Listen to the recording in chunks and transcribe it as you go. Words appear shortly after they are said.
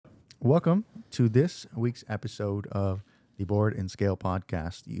Welcome to this week's episode of the Board and Scale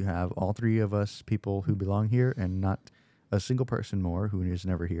podcast. You have all three of us people who belong here and not a single person more who is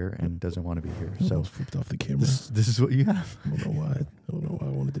never here and doesn't want to be here. So flipped off the camera. This is what you have. I don't know why. I don't know why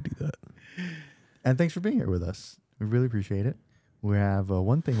I wanted to do that. And thanks for being here with us. We really appreciate it. We have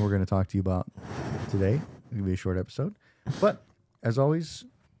one thing we're going to talk to you about today. It's going to be a short episode. But as always,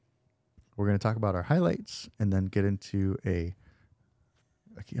 we're going to talk about our highlights and then get into a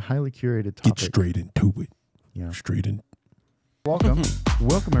highly curated topic. Get straight into it. Yeah. Straight in. Welcome.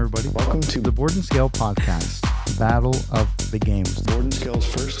 Welcome, everybody. Welcome to the Board and Scale podcast, Battle of the Games. Board and Scale's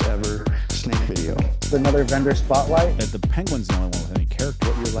first ever snake video. Another vendor spotlight. That the penguin's the only one with any character.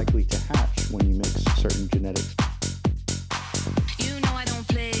 What you're likely to hatch when you mix certain genetics. You know I don't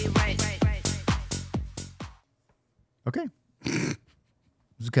play right. Okay. This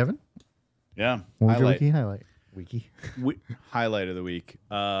is Kevin. Yeah. What was your Highlight. wiki highlight? Wiki. Highlight of the week.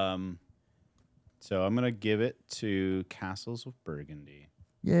 So I'm going to give it to Castles of Burgundy.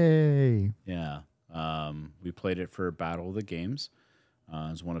 Yay. Yeah. We played it for Battle of the Games.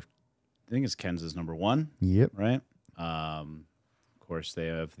 It's one of, I think it's Ken's number one. Yep. Right? Of course, they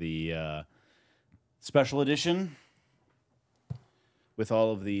have the special edition with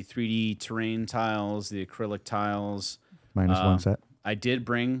all of the 3D terrain tiles, the acrylic tiles. Minus one set. I did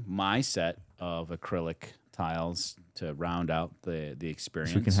bring my set of acrylic tiles to round out the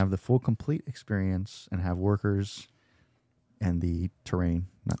experience. So we can have the full complete experience and have workers and the terrain.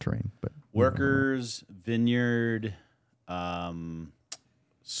 Not terrain, but workers, vineyard,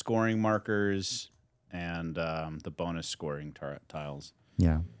 scoring markers, and the bonus scoring tiles.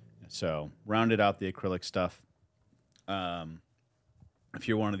 Yeah. So rounded out the acrylic stuff. If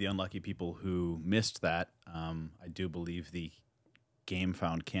you're one of the unlucky people who missed that, I do believe the Game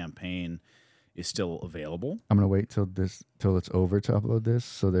Found campaign is still available. I'm gonna wait till it's over to upload this,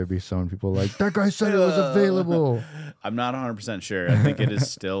 so there'd be some people like that guy said it was available. I'm not 100% sure. I think it is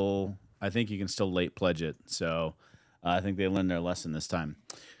still. I think you can still late pledge it. So I think they learned their lesson this time.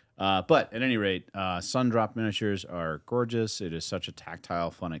 But at any rate, Sundrop miniatures are gorgeous. It is such a tactile,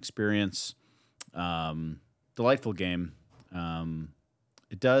 fun experience. Delightful game.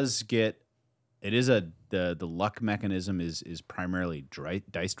 It does get. It is the luck mechanism is primarily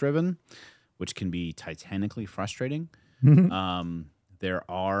dice driven, which can be titanically frustrating. There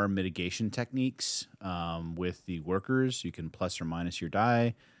are mitigation techniques with the workers. You can plus or minus your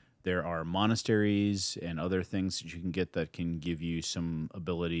die. There are monasteries and other things that you can get that can give you some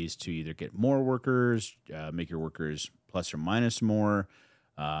abilities to either get more workers, make your workers plus or minus more,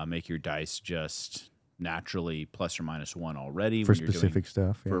 make your dice just naturally plus or minus one already For when you're specific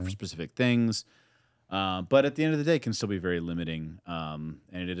doing, stuff. for specific things. But at the end of the day, it can still be very limiting. And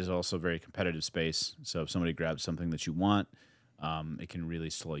it is also a very competitive space. So if somebody grabs something that you want, it can really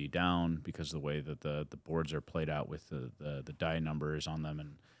slow you down because of the way that the boards are played out with the die numbers on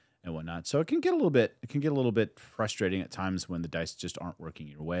them and whatnot. So it can get a little bit frustrating at times when the dice just aren't working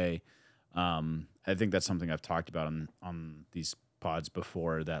your way. I think that's something I've talked about on these pods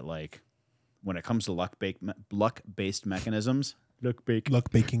before, that like when it comes to luck-based mechanisms, Luck baking.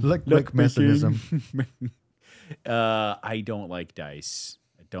 Luck mechanism. I don't like dice.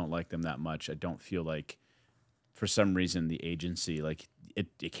 I don't like them that much. I don't feel like, for some reason, the agency, like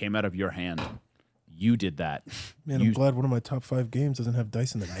it came out of your hand. You did that. Man, I'm glad one of my top 5 games doesn't have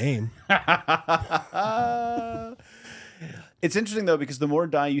dice in the name. It's interesting though, because the more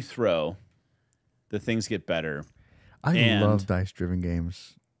die you throw, the things get better. I love dice-driven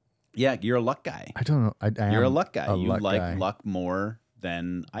games. Yeah, you're a luck guy. I don't know. You're a luck guy. You luck like guy. luck more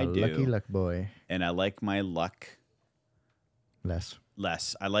than I do. Lucky luck boy. And I like my luck Less.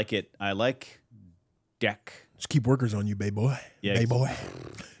 I like it. I like deck. Just keep workers on you, baby boy. Yeah. Baby boy.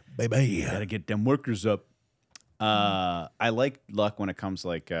 Baby. Gotta get them workers up. I like luck when it comes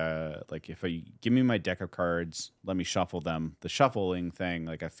like if I give me my deck of cards, let me shuffle them. The shuffling thing,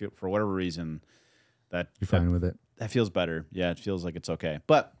 like I feel for whatever reason that You're fine with it. that feels better. Yeah, it feels like it's okay.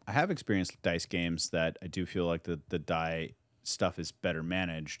 But I have experienced dice games that I do feel like the die stuff is better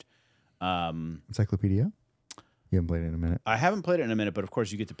managed. Encyclopedia? You haven't played it in a minute. I haven't played it in a minute, but of course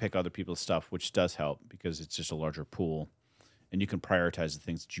you get to pick other people's stuff, which does help because it's just a larger pool, and you can prioritize the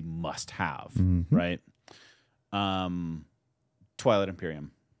things that you must have, right? Twilight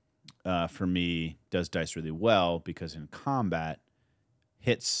Imperium, for me, does dice really well because in combat,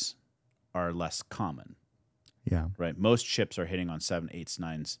 hits are less common. Yeah. Right. Most ships are hitting on 7, 8s,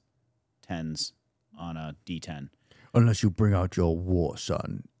 9s, 10s on a D10. Unless you bring out your war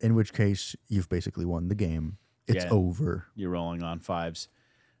son, in which case you've basically won the game. It's over. You're rolling on 5s.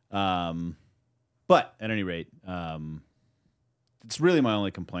 But at any rate, it's really my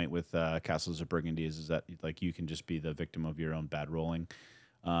only complaint with Castles of Burgundy is that like you can just be the victim of your own bad rolling,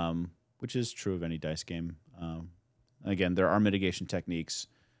 which is true of any dice game. Again, there are mitigation techniques,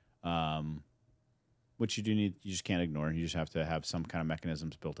 which you do need. You just can't ignore. You just have to have some kind of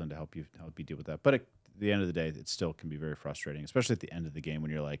mechanisms built in to help you deal with that. But at the end of the day, it still can be very frustrating, especially at the end of the game when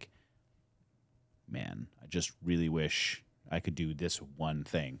you're like, man, I just really wish I could do this one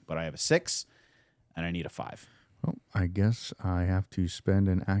thing, but I have a 6 and I need a 5. Well, I guess I have to spend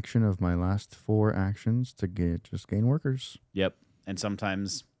an action of my last 4 actions to gain workers. Yep. And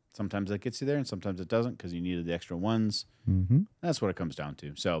sometimes that gets you there and sometimes it doesn't because you needed the extra ones. Mm-hmm. That's what it comes down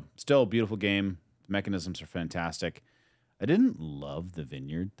to. So still a beautiful game. The mechanisms are fantastic. I didn't love the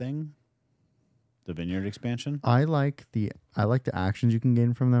vineyard thing. The vineyard expansion. I like the actions you can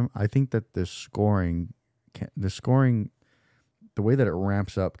gain from them. I think that the way that it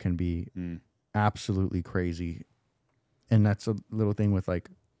ramps up can be absolutely crazy. And that's a little thing with like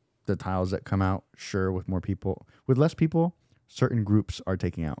the tiles that come out. Sure, with more people, with less people, certain groups are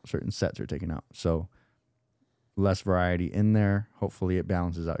taking out, certain sets are taking out. So less variety in there. Hopefully it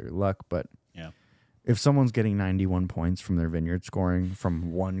balances out your luck. But yeah, if someone's getting 91 points from their vineyard scoring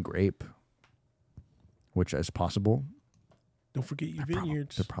from one grape, which is possible, Don't forget your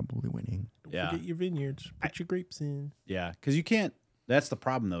vineyards. they're probably winning. Don't forget your vineyards. Put your grapes in. Yeah, because you can't. That's the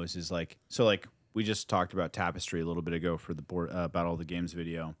problem though. Is like so like we just talked about Tapestry a little bit ago for the board about all the games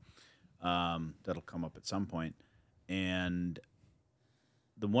video. That'll come up at some point. And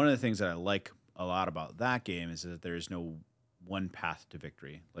one of the things that I like a lot about that game is that there is no one path to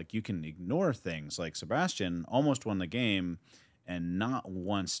victory. Like you can ignore things. Like Sebastian almost won the game, and not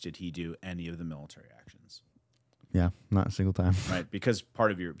once did he do any of the military actions. Yeah, not a single time. Right, because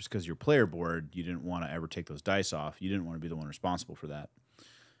your player board, you didn't want to ever take those dice off. You didn't want to be the one responsible for that.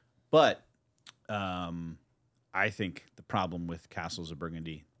 But I think the problem with Castles of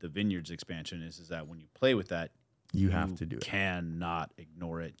Burgundy, the Vineyards expansion, is that when you play with that, You have to do it. Cannot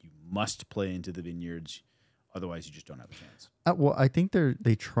ignore it. You must play into the Vineyards, otherwise you just don't have a chance. Well, I think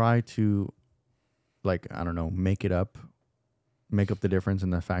they try to, like, I don't know, make up the difference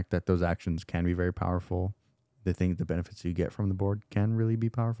in the fact that those actions can be very powerful. The benefits you get from the board can really be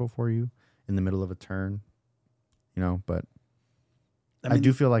powerful for you in the middle of a turn, you know, but I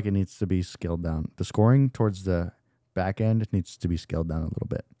do feel like it needs to be scaled down. The scoring towards the back end needs to be scaled down a little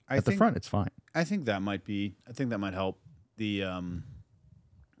bit. At the front, it's fine. I think that might help. The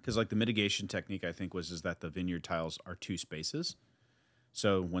because like the mitigation technique I think is that the vineyard tiles are 2 spaces.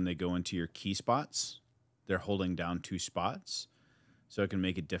 So when they go into your key spots, they're holding down 2 spots. So it can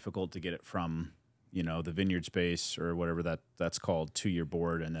make it difficult to get it from, you know, the vineyard space or whatever that's called to your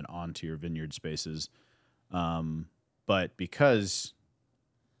board and then onto your vineyard spaces. But because,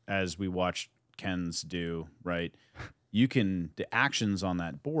 as we watched Ken's do, right, the actions on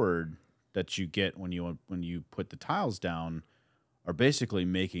that board that you get when you put the tiles down are basically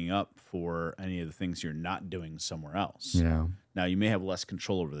making up for any of the things you're not doing somewhere else. Yeah. Now you may have less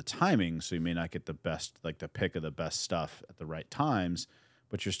control over the timing, so you may not get the best, like the pick of the best stuff at the right times,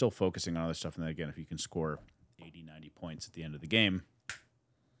 but you're still focusing on other stuff. And then again, if you can score 80, 90 points at the end of the game.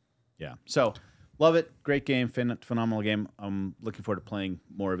 Yeah. So love it. Great game. Phenomenal game. I'm looking forward to playing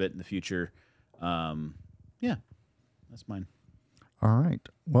more of it in the future. Yeah, that's mine. All right.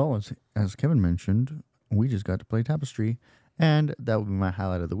 Well, as Kevin mentioned, we just got to play Tapestry, and that will be my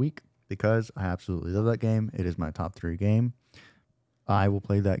highlight of the week because I absolutely love that game. It is my top 3 game. I will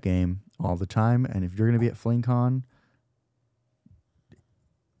play that game all the time, and if you're going to be at FlingCon,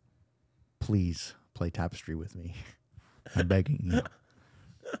 please play Tapestry with me. I'm begging you.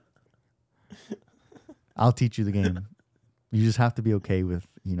 I'll teach you the game. You just have to be okay with,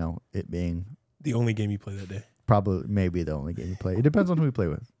 you know, it being The only game you play that day. probably maybe the only game you play. It depends on who you play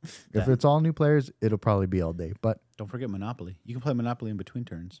with. If it's all new players, it'll probably be all day. But Don't forget Monopoly. You can play Monopoly in between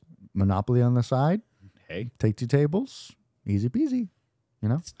turns. Monopoly on the side, Hey, take 2 tables, easy peasy. You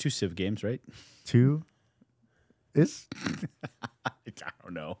know, it's 2 Civ games, right? 2 is I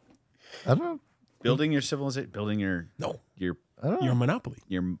don't know. I don't know. Building your civilization, building your You're Oh. Monopoly.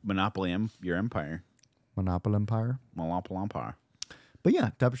 your Monopoly, your empire, Monopoly Empire. Monopoly Empire. But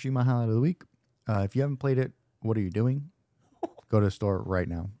yeah, Tapestry, my highlight of the week. If you haven't played it, what are you doing? Go to the store right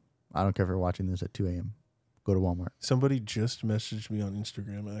now. I don't care if you're watching this at 2 a.m. Go to Walmart. Somebody just messaged me on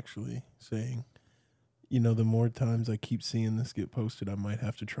Instagram actually saying, you know, the more times I keep seeing this get posted, I might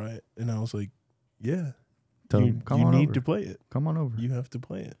have to try it. And I was like, yeah, Tell you, them, come you on need over. to play it. Come on over. You have to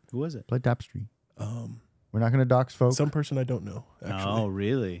play it. Who was it? Play Tapestry. We're not going to dox folks. Some person I don't know, actually. Oh,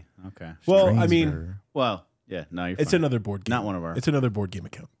 really? Okay. Well, I mean, Stranger. Well, yeah. No, you're it's fine. another board game. Not one of our. It's another board game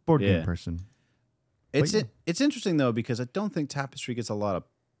account. board Yeah. game person. It's interesting though because I don't think Tapestry gets a lot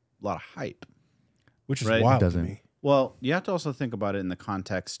of hype. Which is Right. wild to Doesn't. me. Well, you have to also think about it in the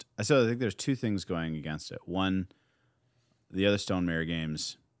context. So I think there's two things going against it. One, the other Stone Mare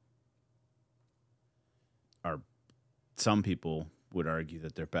games are, some people would argue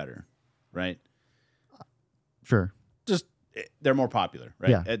that they're better, right? Sure. Just they're more popular,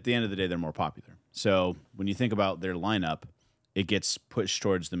 right? Yeah. At the end of the day, they're more popular. So when you think about their lineup, it gets pushed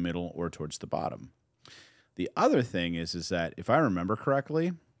towards the middle or towards the bottom. The other thing is that if I remember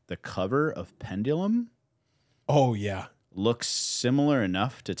correctly, the cover of Pendulum Oh yeah. looks similar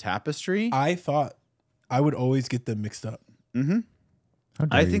enough to Tapestry. I thought I would always get them mixed up. Mm-hmm. How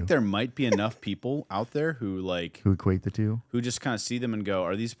dare I think you. there might be enough people out there who Who equate the two? who just kind of see them and go,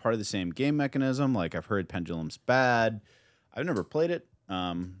 "Are these part of the same game mechanism?" Like I've heard Pendulum's bad. I've never played it.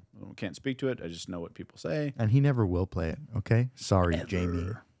 Can't speak to it. I just know what people say. And he never will play it. Okay. Sorry,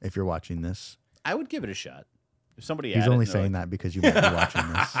 Jamie, if you're watching this. I would give it a shot. If somebody He's had it only and they're saying like, that because you might be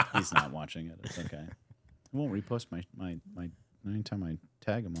watching this. he's not watching it. It's okay. I won't repost my anytime I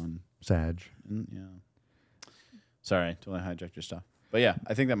tag him on. Sag. Yeah. Sorry, totally hijacked your stuff. But yeah,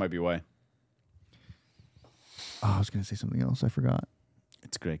 I think that might be why. Oh, I was going to say something else. I forgot.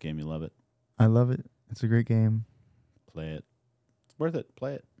 It's a great game. You love it. I love it. It's a great game. Play it. It's worth it.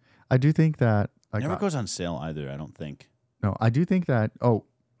 Play it. I do think that like Never goes on sale either, I don't think. no, I do think that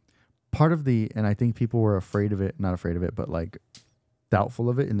part of the and I think people were afraid of it, not afraid of it, but like doubtful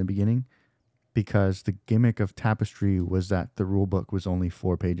of it in the beginning because the gimmick of Tapestry was that the rule book was only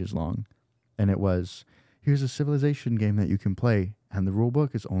 4 pages long. And it was here's a civilization game that you can play and the rule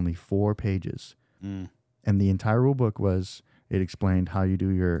book is only 4 pages. Mm. And the entire rule book was it explained how you do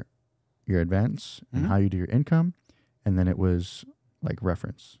your advance and how you do your income, and then it was like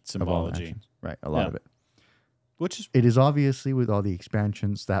reference of all the Symbology. actions. Right, a lot Yeah. of it. Which is It is obviously with all the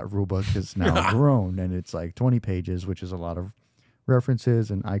expansions that rule book has now grown, and it's like 20 pages, which is a lot of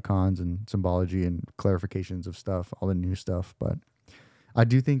references and icons and symbology and clarifications of stuff, all the new stuff. But I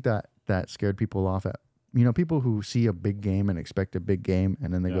do think that scared people off at people who see a big game and expect a big game,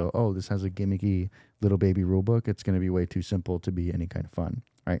 and then they go, "Oh, this has a gimmicky little baby rule book. It's going to be way too simple to be any kind of fun."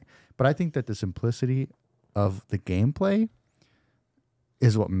 Right? But I think that the simplicity of the gameplay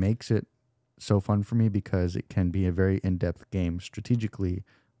is what makes it so fun for me because it can be a very in-depth game strategically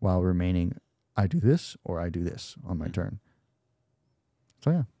while remaining I do this or I do this on my turn. So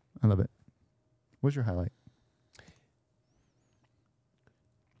yeah, I love it. What's your highlight?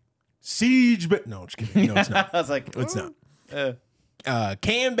 Siege, but no, just kidding. No, it's not. I was like, It's not. uh,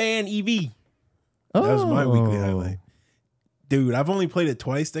 Kanban EV. That was my weekly highlight. Dude, I've only played it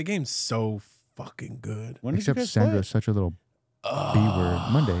twice. That game's so fucking good. when did Except you guys play Sandra's it? such a little B word.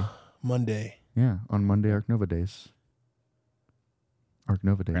 Monday. Monday. Yeah, on Monday Arc Nova days. Arc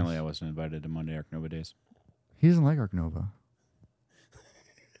Nova days. Apparently I wasn't invited to Monday Arc Nova days. He doesn't like Arc Nova.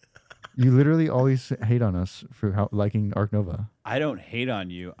 You literally always hate on us for liking Arc Nova. I don't hate on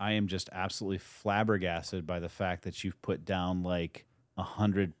you. I am just absolutely flabbergasted by the fact that you've put down like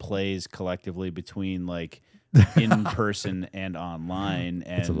 100 plays collectively between like in person and online.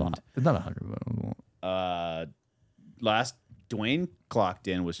 And It's a lot. It's not 100. But last Dwayne clocked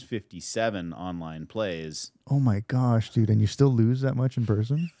in was 57 online plays. oh my gosh, dude! And you still lose that much in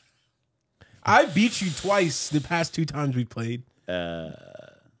person? I beat you twice the past 2 times we played.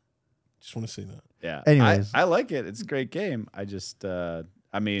 Just want to say that. Yeah. Anyways. I like it. It's a great game. I just,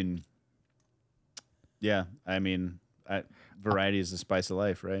 variety is the spice of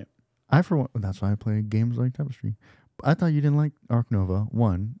life, right? For one, that's why I play games like Tapestry. I thought you didn't like Arc Nova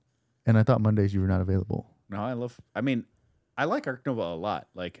 1, and I thought Mondays you were not available. No, I like Arc Nova a lot.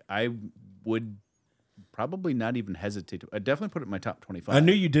 Like, I would probably not even hesitate to. I definitely put it in my top 25. I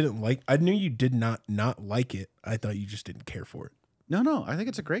knew you did not like it. I thought you just didn't care for it. No, I think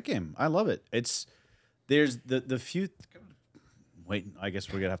it's a great game. I love it. There's the few. Wait, I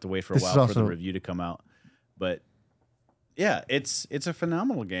guess we're gonna have to wait for a This while is for the also- review to come out. But yeah, it's a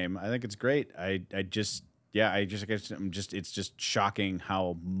phenomenal game. I think it's great. It's just shocking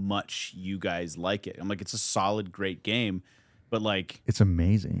how much you guys like it. I'm like, it's a solid, great game, but like It's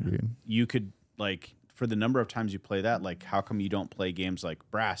amazing, dude. you could like for the number of times you play that, like how come you don't play games like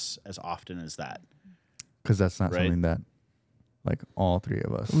Brass as often as that? Because that's not Right. something that, like, all 3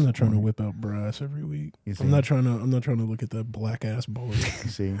 of us. I'm not trying to whip out brass every week. You see? I'm not trying to look at that black ass board. You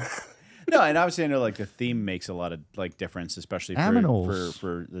see, No, and obviously I know like the theme makes a lot of like difference, especially Aminals.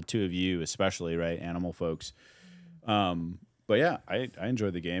 for the two of you, especially, right? Animal folks. But yeah, I enjoy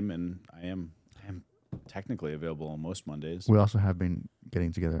the game, and I am technically available on most Mondays. we also have been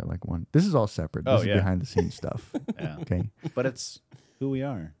getting together at like 1. This is all separate. This Oh, is yeah. behind the scenes stuff. Yeah. Okay, But it's who we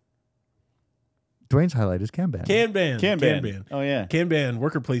are. Dwayne's highlight is Kanban. Kanban. Oh yeah. Kanban,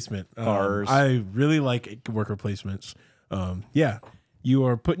 worker placement. Cars. I really like worker placements. Yeah. You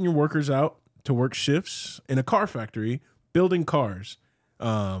are putting your workers out to work shifts in a car factory, building cars.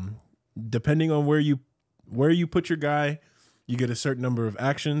 Depending on where you put your guy, you get a certain number of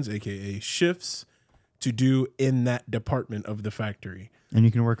actions, aka shifts, to do in that department of the factory. And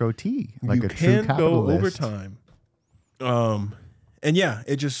you can work OT like you a true can go capitalist. overtime. And yeah,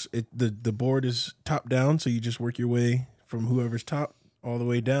 the board is top down, so you just work your way from whoever's top all the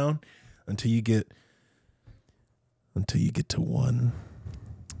way down until you get to one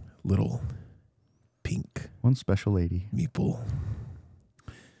little pink One special lady. meeple.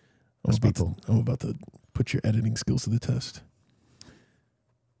 Those people. I'm about to put your editing skills to the test.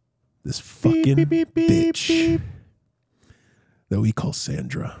 This fucking bitch that we call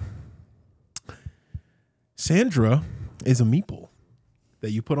Sandra. Sandra is a meeple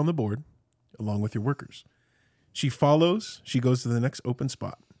that you put on the board along with your workers. She follows, she goes to the next open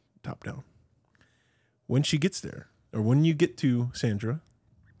spot, top down. When she gets there, or when you get to Sandra,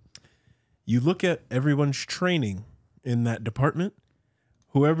 you look at everyone's training in that department.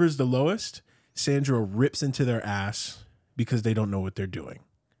 Whoever's the lowest, Sandra rips into their ass because they don't know what they're doing.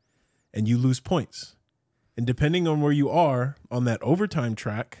 And you lose points. And depending on where you are on that overtime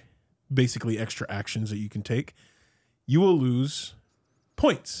track, basically extra actions that you can take, you will lose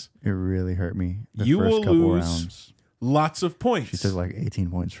points. It really hurt me. The You first will couple lose rounds. Lots of points. She took like 18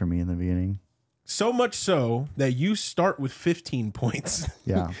 points from me in the beginning. So much so that you start with 15 points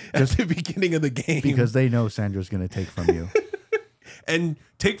Yeah. at the beginning of the game. Because they know Sandra's going to take from you. And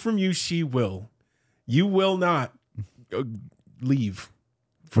take from you, she will. You will not leave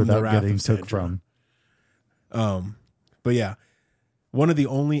from the Without wrath getting of took Sandra. from. But yeah, one of the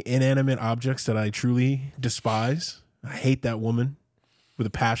only inanimate objects that I truly despise. I hate that woman with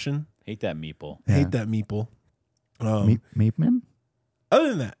a passion. Hate that meeple. Yeah. Hate that meeple. Meatman? Other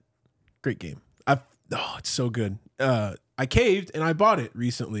than that, great game. It's so good. I caved and I bought it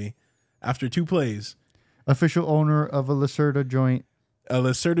recently after 2 plays. Official owner of a Lacerda joint. A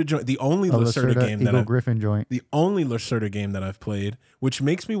Lacerda joint, the only A Lacerda Lacerda game Eagle that Griffin joint. the only Lacerda game that I've played, which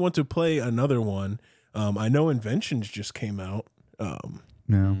makes me want to play another one. I know Inventions just came out.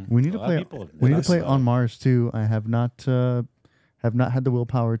 No, we need to A lot of play. people have We need to asked play about On it. Mars too. I have not had the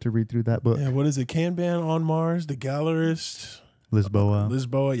willpower to read through that book. Yeah, what is it? Kanban on Mars, The Gallerist,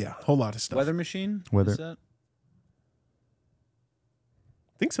 Lisboa. yeah, whole lot of stuff. Weather machine. Weather- Is that?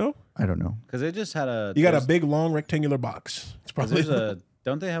 Think so. I don't know. Because they just had a. You got a there's- big long rectangular box. It's 'cause probably there's a.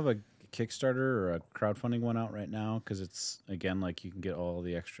 Don't they have a Kickstarter or a crowdfunding one out right now? Because it's again like you can get all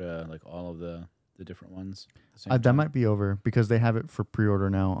the extra, like all of the different ones. at the same That time. might be over because they have it for pre-order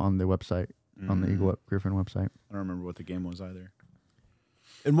now on the website, on the Eagle Griffin website. I don't remember what the game was either.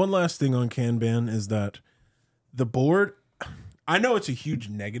 And one last thing on Kanban is that the board, I know it's a huge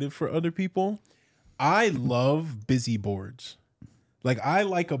negative for other people. I love busy boards. Like, I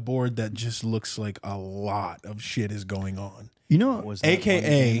like a board that just looks like a lot of shit is going on. You know, What was that one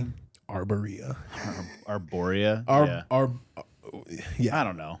AKA game? Arborea. Arborea. Yeah. I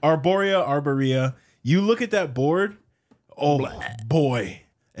don't know. Arborea. You look at that board, oh boy.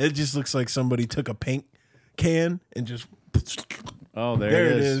 It just looks like somebody took a paint can and just... Oh, there There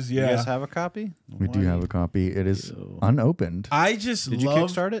it it is. is, You yeah. guys have a copy? we do have a copy. It is unopened. I just Did you love...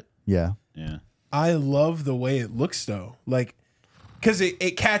 kickstart it? Yeah. Yeah. I love the way it looks though. Like, because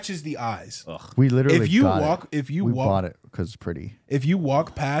it catches the eyes. We literally If you got walk- it. if you we walk- bought it because it's pretty. If you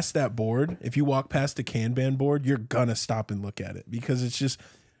walk past that board, if you walk past the Kanban board, you're gonna stop and look at it because it's just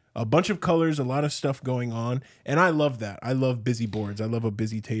a bunch of colors, a lot of stuff going on, and I love that. I love busy boards. I love a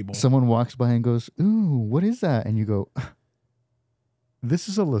busy table. Someone walks by and goes, "Ooh, what is that?" And you go, "This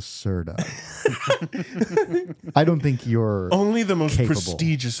is a Lacerda." I don't think you're. Only the most capable.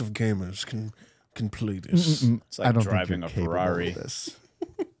 prestigious of gamers can play this, It's like I don't driving think a you're capable Ferrari. of this.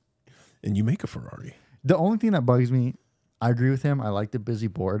 and you make a Ferrari. The only thing that bugs me, I agree with him. I like the busy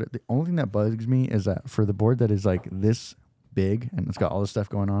board. The only thing that bugs me is that for the board that is like this big and it's got all this stuff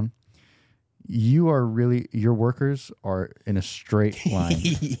going on, your workers are in a straight line.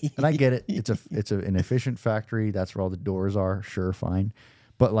 And I get it. It's an efficient factory. That's where all the doors are. Sure, fine.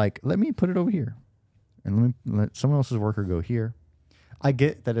 But like, let me put it over here, and let someone else's worker go here. I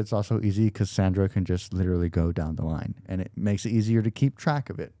get that it's also easy because Sandra can just literally go down the line, and it makes it easier to keep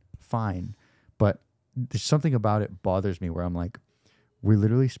track of it. Fine, but there's something about it bothers me where I'm like, we're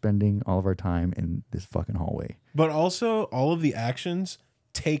literally spending all of our time in this fucking hallway. But also, all of the actions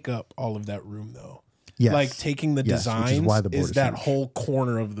take up all of that room, though. Yes. Like taking the Yes, which is designs why the board is that huge. whole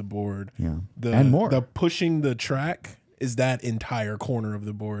corner of the board. Yeah, The, and more. The pushing the track is that entire corner of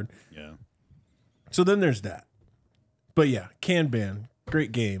the board. Yeah. So then there's that. But yeah, Kanban,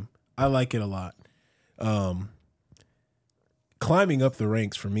 great game. I like it a lot. Climbing up the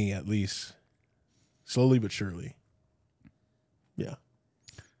ranks for me, at least, slowly but surely. Yeah.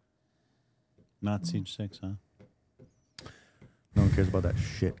 Not Siege 6, huh? No one cares about that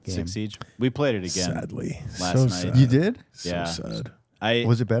shit game. 6 Siege. We played it again. Sadly. last So night. sad. You did? Yeah. So sad.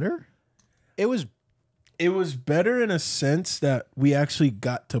 Was it better? It was It was better in a sense that we actually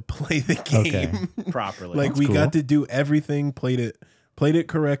got to play the game. Okay. properly. Like That's we cool. got to do everything, played it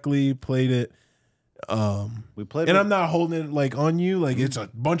correctly, played it. we played And with- I'm not holding it like on you. Like it's a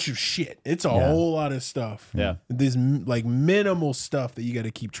bunch of shit. It's a whole lot of stuff. Yeah. There's like minimal stuff that you got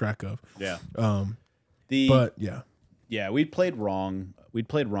to keep track of. Yeah. But yeah. Yeah, we played wrong. We'd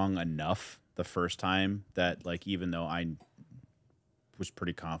played wrong enough the first time that, like, even though I was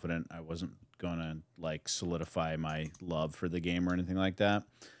pretty confident I wasn't gonna like solidify my love for the game or anything like that,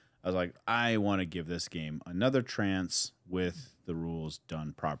 I was like, I want to give this game another chance with the rules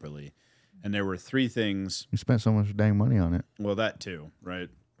done properly. And there were three things. You spent so much dang money on it. Well, that too, right?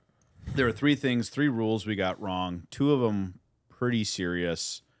 There were three rules we got wrong. Two of them pretty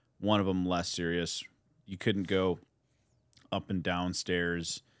serious. One of them less serious. You couldn't go up and down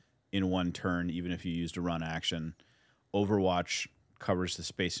stairs in one turn, even if you used a run action. Overwatch covers the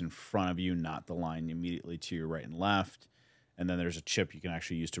space in front of you, not the line immediately to your right and left. And then there's a chip you can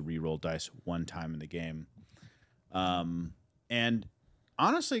actually use to re-roll dice one time in the game. And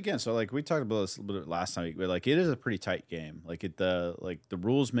honestly, again, so like we talked about this a little bit last time, but like it is a pretty tight game. Like the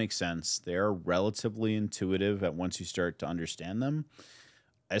rules make sense. They are relatively intuitive at once you start to understand them.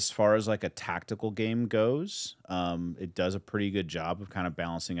 As far as like a tactical game goes, it does a pretty good job of kind of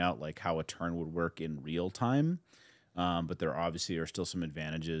balancing out like how a turn would work in real time. But there obviously are still some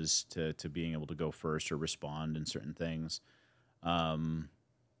advantages to being able to go first or respond in certain things. And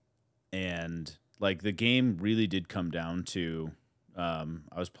like the game really did come down to, I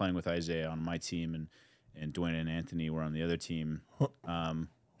was playing with Isaiah on my team and Dwayne and Anthony were on the other team.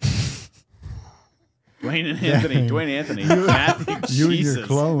 Dwayne and Anthony, Matthew, You and Jesus. your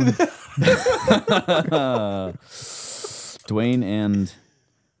clone. Dwayne and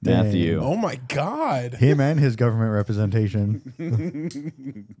Matthew. Oh my God. Him and his government representation.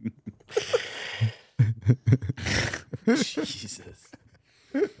 Jesus.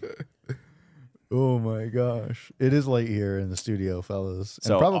 Oh my gosh. It is late here in the studio, fellas. And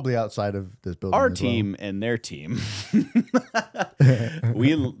So, probably outside of this building. Our as well. team and their team.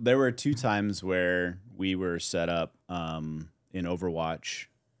 There were two times where we were set up in Overwatch,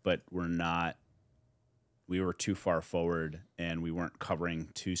 but we were too far forward and we weren't covering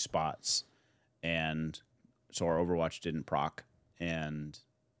two spots. And so our Overwatch didn't proc and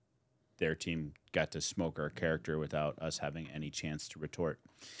their team got to smoke our character without us having any chance to retort.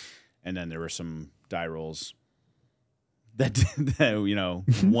 And then there were some die rolls that you know,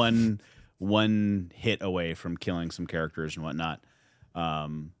 one hit away from killing some characters and whatnot.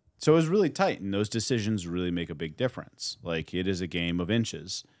 So it was really tight, and those decisions really make a big difference. Like it is a game of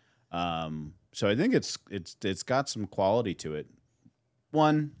inches. So I think it's got some quality to it.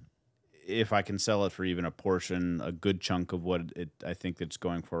 One, if I can sell it for even a portion, a good chunk of what I think it's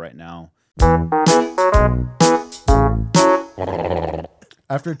going for right now.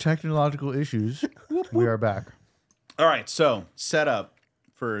 After technological issues, we are back. All right, so setup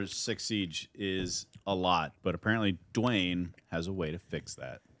for 6 Siege is a lot, but apparently Dwayne has a way to fix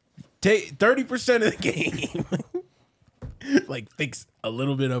that. Take 30% of the game. Like fix a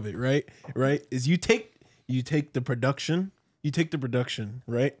little bit of it, right? Right? Is you take the production,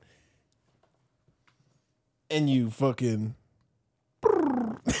 right? And you fucking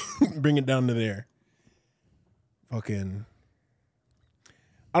bring it down to there. Fucking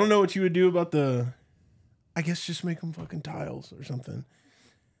I don't know what you would do about I guess just make them fucking tiles or something.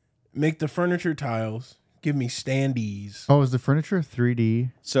 Make the furniture tiles. Give me standees. Oh, is the furniture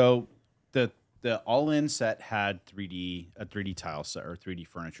 3D? So the all-in set had a 3D tile set or 3D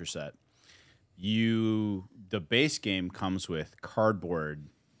furniture set. The base game comes with cardboard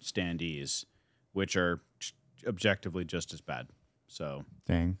standees, which are objectively just as bad. So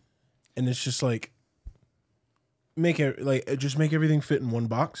Dang. And it's just like just make everything fit in one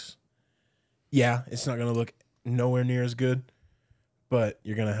box. Yeah, it's not gonna look nowhere near as good, but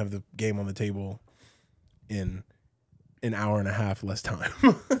you're gonna have the game on the table in an hour and a half less time.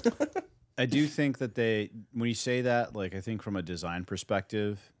 I do think that when you say that, like, I think from a design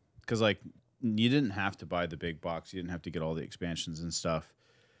perspective, because like you didn't have to buy the big box, you didn't have to get all the expansions and stuff.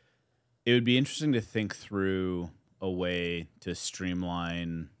 It would be interesting to think through a way to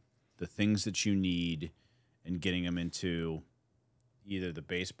streamline the things that you need and getting them into either the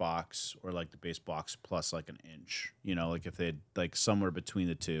base box or like the base box plus like an inch, you know, like if they had like somewhere between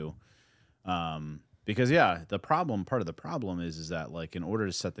the two. Because part of the problem is that like in order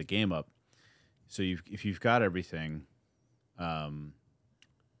to set the game up, so if you've got everything,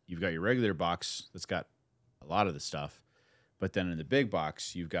 you've got your regular box that's got a lot of the stuff, but then in the big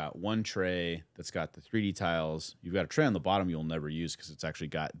box, you've got one tray that's got the 3D tiles. You've got a tray on the bottom you'll never use because it's actually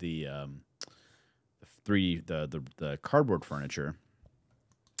got the cardboard furniture.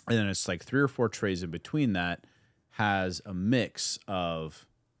 And then it's like 3 or 4 trays in between that has a mix of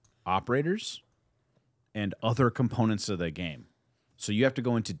operators and other components of the game. So you have to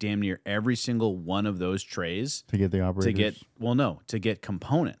go into damn near every single one of those trays to get the operators. To get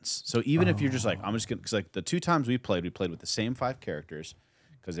components. So even if you're just like, I'm just gonna, because like the 2 times we played with the same 5 characters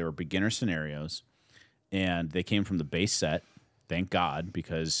because they were beginner scenarios, and they came from the base set. Thank God,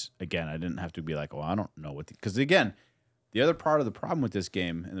 because again, I didn't have to be like, oh, I don't know what. Because again, the other part of the problem with this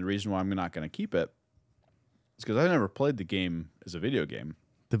game, and the reason why I'm not going to keep it, is because I never played the game as a video game.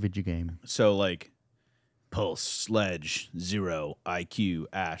 The video game. So like. Pulse, Sledge, Zero, IQ,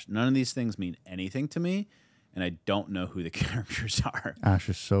 Ash. None of these things mean anything to me, and I don't know who the characters are. Ash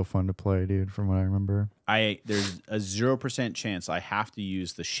is so fun to play, dude, from what I remember. There's a 0% chance I have to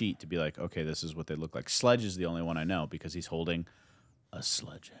use the sheet to be like, okay, this is what they look like. Sledge is the only one I know because he's holding a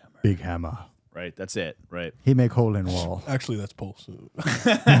sledgehammer. Big hammer. Right, that's it, right? He make hole in wall. Actually, that's Pulse.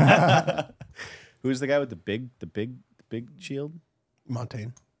 Who's the guy with the big shield?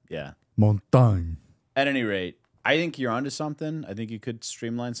 Montaigne. Yeah. Montagne. At any rate, I think you're onto something. I think you could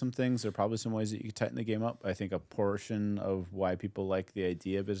streamline some things. There are probably some ways that you could tighten the game up. I think a portion of why people like the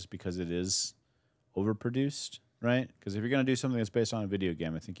idea of it is because it is overproduced, right? Because if you're going to do something that's based on a video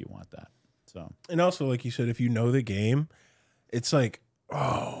game, I think you want that. So, and also, like you said, if you know the game, it's like,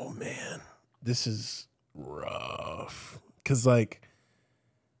 oh man, this is rough. Because like,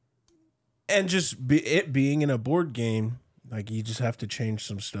 and just it being in a board game, like you just have to change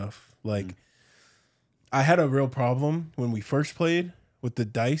some stuff. Like. I had a real problem when we first played with the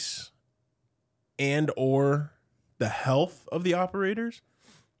dice and or the health of the operators,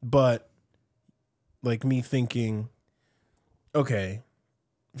 but like me thinking, okay,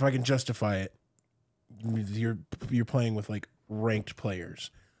 if I can justify it, you're playing with like ranked players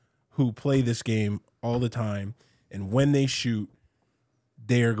who play this game all the time, and when they shoot,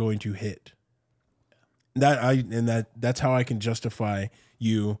 they are going to hit. That's how I can justify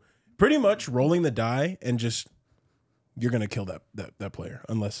you pretty much rolling the die and just you're gonna kill that player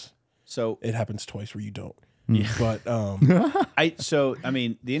unless it happens twice where you don't. Yeah. But I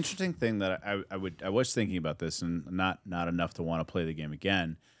mean the interesting thing that I was thinking about this, and not enough to want to play the game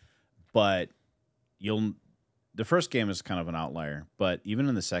again, but the first game is kind of an outlier, but even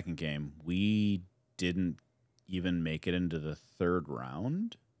in the second game we didn't even make it into the 3rd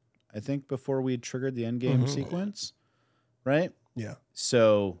round, I think, before we had triggered the end game sequence, right? Yeah.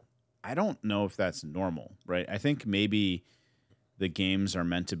 So I don't know if that's normal, right? I think maybe the games are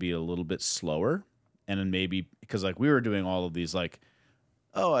meant to be a little bit slower, and then maybe because like we were doing all of these like,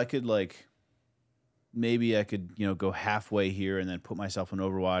 oh, I could go halfway here and then put myself in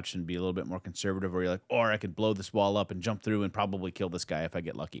Overwatch and be a little bit more conservative, or or I could blow this wall up and jump through and probably kill this guy if I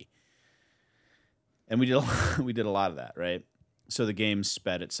get lucky. And we did a lot of that, right? So the game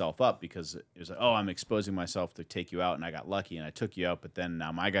sped itself up because it was like, oh, I'm exposing myself to take you out, and I got lucky and I took you out, but then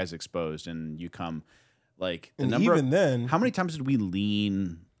now my guy's exposed and you come. Like the and even then, how many times did we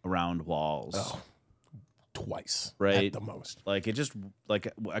lean around walls? Oh, twice, right? At the most. Like it just like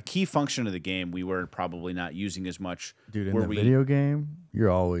a key function of the game we were probably not using as much. Dude, in the video game,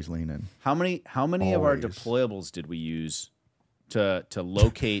 you're always leaning. How many of our deployables did we use to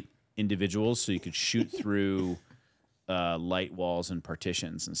locate individuals so you could shoot through light walls and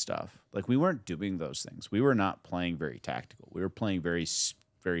partitions and stuff? Like we weren't doing those things. We were not playing very tactical. We were playing very,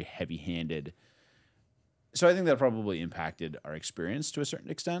 very heavy-handed. So I think that probably impacted our experience to a certain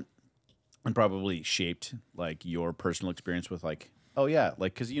extent, and probably shaped like your personal experience with like, oh yeah,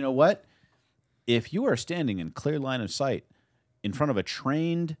 like because you know what, if you are standing in clear line of sight in front of a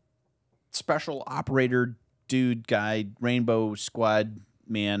trained special operator dude, guy, rainbow squad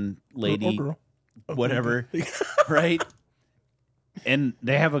man, lady, or girl, whatever, right? And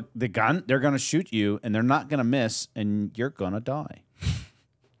they have the gun, they're going to shoot you, and they're not going to miss, and you're going to die.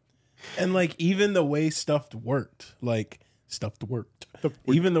 And like even the way stuff worked,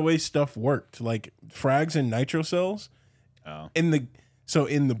 even the way stuff worked, like frags and nitro cells. Oh. In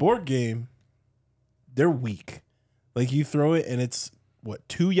the board game, they're weak. Like you throw it and it's what,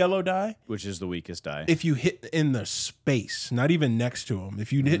 2 yellow die, which is the weakest die. if you hit in the space, not even next to them.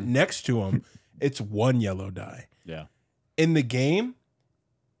 If you hit next to them, it's 1 yellow die. Yeah. In the game,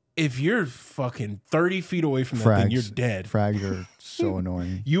 if you're fucking 30 feet away from that thing, you're dead. Frags are so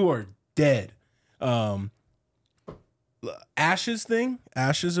annoying. You are dead.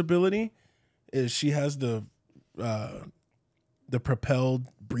 Ash's ability is she has the propelled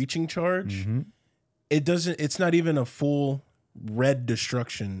breaching charge. Mm-hmm. It's not even a full red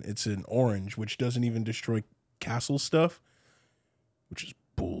destruction. It's an orange, which doesn't even destroy castle stuff, which is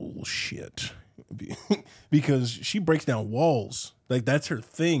bullshit. Because she breaks down walls. Like, that's her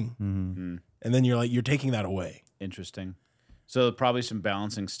thing. Mm-hmm. And then you're taking that away. Interesting. So probably some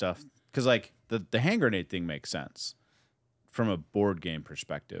balancing stuff. Because, like, the hand grenade thing makes sense from a board game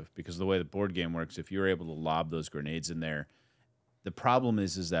perspective. Because the way the board game works, if you're able to lob those grenades in there, the problem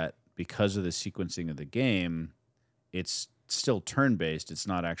is that because of the sequencing of the game, it's still turn-based. It's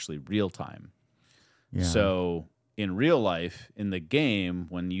not actually real-time. Yeah. So in real life, in the game,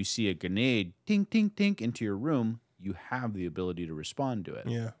 when you see a grenade tink, tink, tink into your room, you have the ability to respond to it.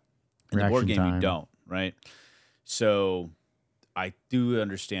 Yeah. In the board Reaction game, time. you don't, right? So I do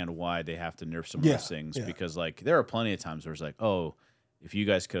understand why they have to nerf some of those things because, like, there are plenty of times where it's like, oh, if you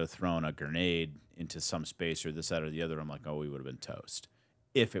guys could have thrown a grenade into some space or this, that, or the other, I'm like, oh, we would have been toast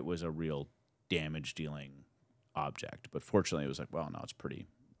if it was a real damage-dealing object. But fortunately, it was like, well, no, it's pretty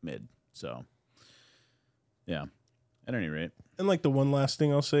mid. So, yeah. At any rate. And, like, the one last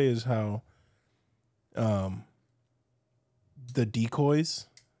thing I'll say is how the decoys,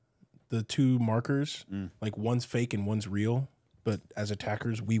 the two markers, like, one's fake and one's real, but as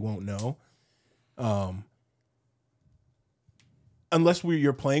attackers, we won't know. Unless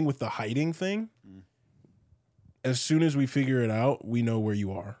you're playing with the hiding thing, as soon as we figure it out, we know where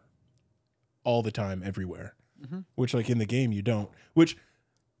you are. All the time, everywhere. Which, like, in the game, you don't. Which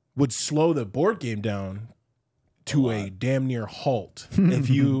would slow the board game down to a damn near halt. If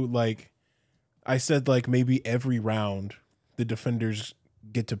you, like, I said, like, maybe every round, the defenders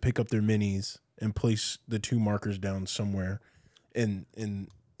get to pick up their minis and place the two markers down somewhere in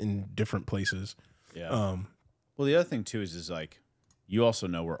different places. Yeah. Well, the other thing, too, is like, you also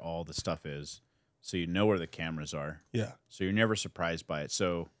know where all the stuff is. So you know where the cameras are. Yeah. So you're never surprised by it.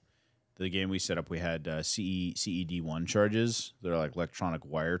 So the game we set up, we had CED1 charges. They're like electronic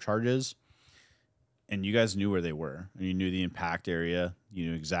wire charges. And you guys knew where they were. And you knew the impact area. You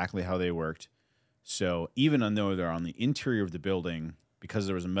knew exactly how they worked. So even though they're on the interior of the building, because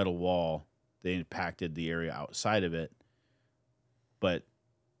there was a metal wall, they impacted the area outside of it. But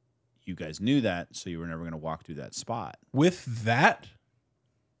you guys knew that, so you were never going to walk through that spot. With that,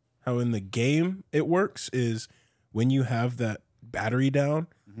 how in the game it works is when you have that battery down,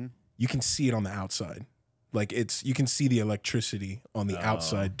 you can see it on the outside. Like, you can see the electricity on the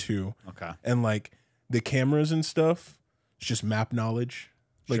outside too. Okay. And, like, the cameras and stuff, it's just map knowledge.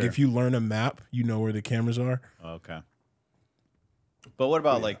 Like, Sure. if you learn a map, you know where the cameras are. Okay. But what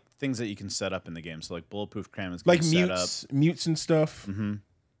about, like, things that you can set up in the game? So, like, bulletproof cameras can Like be set up. mutes and stuff. Mm-hmm.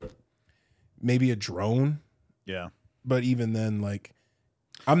 Maybe a drone. Yeah. But even then, like,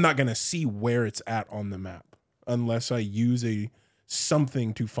 I'm not going to see where it's at on the map unless I use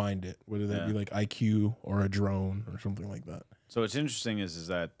something to find it, whether that be like IQ or a drone or something like that. So what's interesting is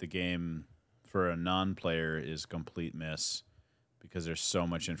that the game for a non-player is a complete miss because there's so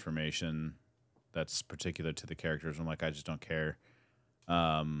much information that's particular to the characters. I'm like, I just don't care.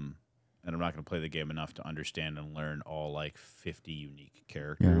 And I'm not going to play the game enough to understand and learn all, like, 50 unique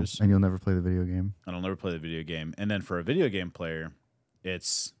characters. And you'll never play the video game. And I'll never play the video game. And then for a video game player,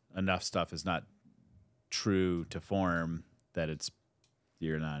 it's enough stuff is not true to form that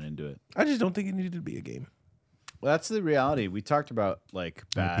you're not into it. I just don't think it needed to be a game. Well, that's the reality. We talked about, like,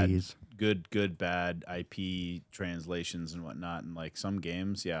 bad, IPs. good, bad IP translations and whatnot. And, like, some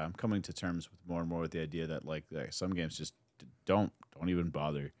games, I'm coming to terms with more and more with the idea that, like some games just don't even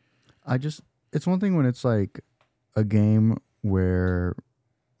bother. It's one thing when it's like a game where,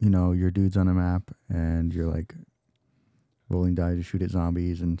 you know, your dude's on a map and you're like rolling die to shoot at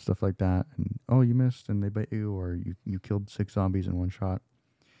zombies and stuff like that. And, oh, you missed and they bit you, or you killed 6 zombies in one shot.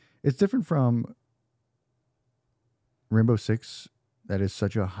 It's different from Rainbow Six, that is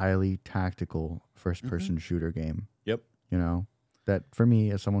such a highly tactical first-person shooter game. Yep. You know, that for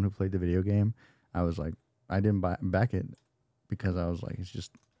me, as someone who played the video game, I was like, I didn't back it because I was like, it's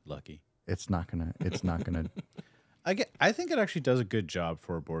just Lucky. It's not gonna. I think it actually does a good job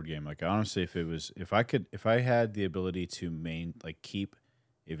for a board game. Like, honestly, if I had the ability to keep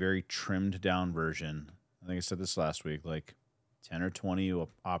a very trimmed down version. I think I said this last week, like 10 or 20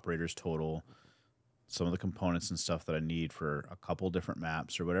 operators total, some of the components and stuff that I need for a couple different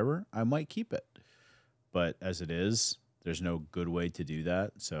maps or whatever, I might keep it. But as it is, there's no good way to do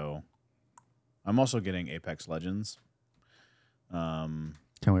that. So I'm also getting Apex Legends. Um,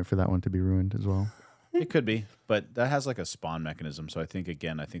 Can't wait for that one to be ruined as well. it could be, but that has like a spawn mechanism. So I think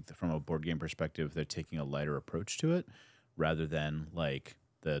that from a board game perspective, they're taking a lighter approach to it rather than like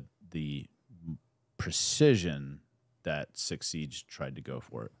the precision that Six Siege tried to go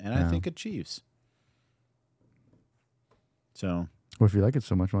for, and I Yeah. think achieves. So Well, if you like it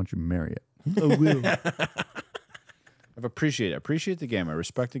so much, why don't you marry it? I will. I appreciate the game. I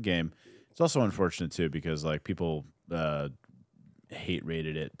respect the game. It's also unfortunate too because like people hate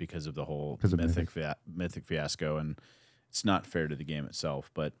rated it because of the whole 'Cause of mythic fiasco, and it's not fair to the game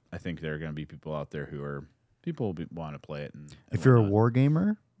itself. But I think there are going to be people out there who want to play it. And If you're a whatnot. war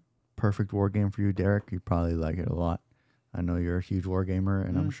gamer, perfect war game for you, Derek. You'd probably like it a lot. I know you're a huge war gamer,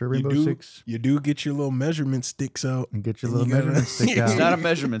 and I'm sure Rainbow Six. You do get your little measurement sticks out. And get your And little you gotta- measurement stick out. It's not a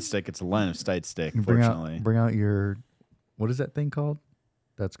measurement stick; it's a line of sight stick. You Fortunately, bring out your, what is that thing called?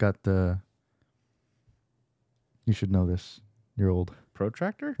 That's got the. You should know this. You're old.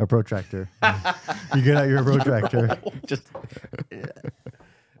 protractor. A protractor. You get out your protractor. Just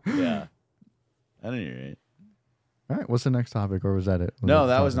yeah. I don't know. Right? All right. What's the next topic, or was that it? No,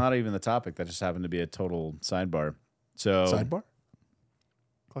 that was not even the topic. That just happened to be a total sidebar. So Sidebar?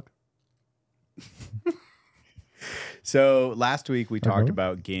 So last week we talked Uh-huh.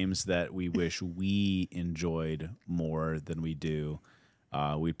 about games that we wish we enjoyed more than we do.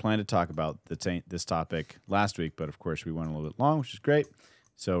 We planned to talk about this topic last week, but of course we went a little bit long, which is great.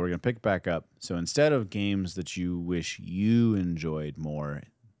 So we're going to pick it back up. So instead of games that you wish you enjoyed more,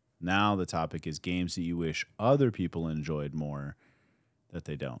 now the topic is games that you wish other people enjoyed more that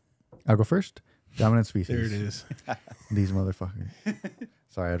they don't. I'll go first. Dominant species. There it is. These motherfuckers.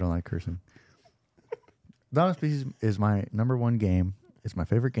 Sorry, I don't like cursing. Dominant Species is my number one game. It's my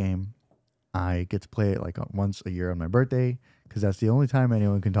favorite game. I get to play it like once a year on my birthday because that's the only time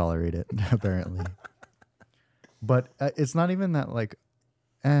anyone can tolerate it, apparently. But it's not even that like,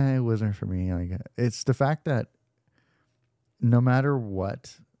 it wasn't for me. Like, it's the fact that no matter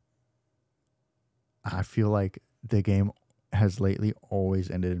what, I feel like the game has lately always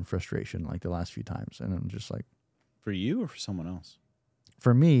ended in frustration, like the last few times. And I'm just like, For you or for someone else?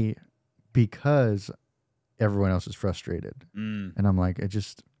 for me, because everyone else is frustrated. Mm. And I'm like, it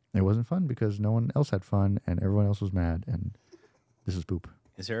wasn't fun because no one else had fun and everyone else was mad. And this is poop.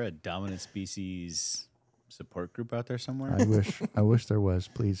 Is there a dominant species support group out there somewhere? I wish there was.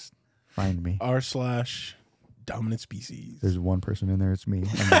 Please find me. r/dominant species. There's one person in there. It's me.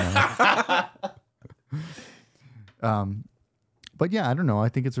 But yeah, I don't know. I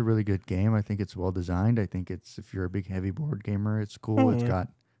think it's a really good game. I think it's well designed. I think if you're a big heavy board gamer, it's cool. It's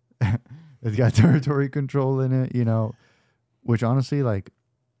got territory control in it, which honestly, like,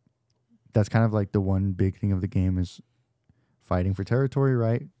 that's kind of like the one big thing of the game is fighting for territory,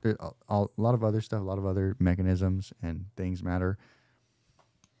 right? There, a lot of other stuff, a lot of other mechanisms and things matter.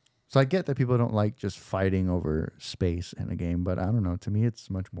 So I get that people don't like just fighting over space in a game, but I don't know. To me, it's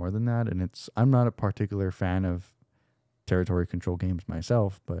much more than that. And I'm not a particular fan of territory control games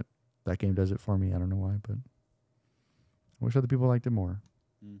myself, but that game does it for me. I don't know why, but I wish other people liked it more.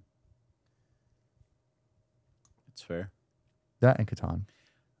 It's fair. That and Catan.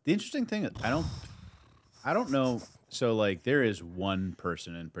 The interesting thing, I don't know. So like, there is one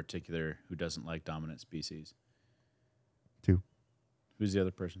person in particular who doesn't like dominant species. 2. Who's the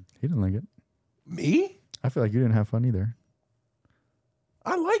other person? He didn't like it. Me? I feel like you didn't have fun either.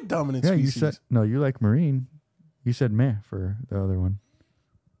 I like dominant Yeah, species. you said no. You like Marine. You said meh for the other one.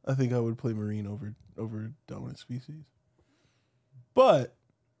 I think I would play Marine over dominant species. But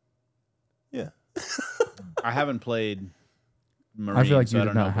yeah. I haven't played Marine. I feel like so you I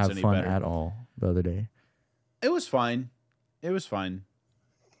did don't know not if it's have any fun better. at all the other day. It was fine.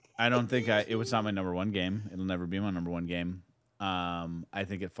 I don't think it was not my number one game. It'll never be my number one game. I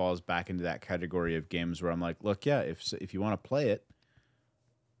think it falls back into that category of games where I'm like, look, yeah, if you want to play it,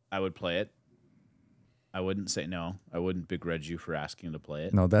 I would play it. I wouldn't say no. I wouldn't begrudge you for asking to play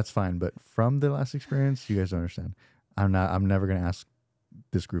it. No, that's fine. But from the last experience, you guys don't understand. I'm never gonna ask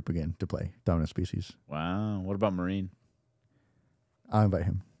this group again to play Dominant Species. Wow. What about Marine? I'll invite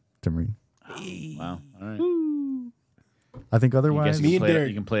him to Marine. Wow. All right. I think You otherwise, guys Me can and play it, Derek.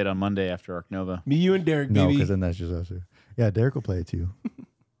 you can play it on Monday after Arc Nova. Me, you, and Derek, no, baby. because then that's just us two. Yeah, Derek will play it too.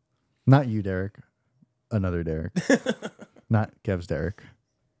 Not you, Derek. Another Derek. Not Kev's Derek.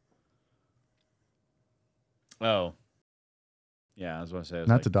 Oh. Yeah, I was going to say. I was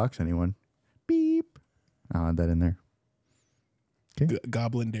Not like, to dox anyone. Beep. I'll add that in there. Okay.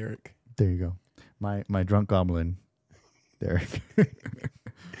 Goblin Derek. There you go. My drunk goblin, Derek.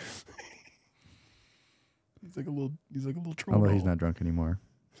 He's like a little troll. Although he's not drunk anymore,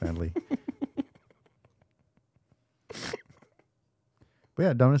 sadly. But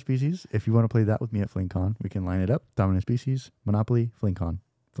yeah, Dominant Species. If you want to play that with me at FlingCon, we can line it up. Dominant Species, Monopoly, FlingCon.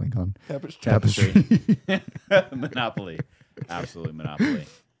 Tapestry. Monopoly. Absolutely Monopoly.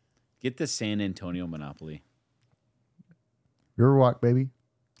 Get the San Antonio Monopoly. Riverwalk, baby.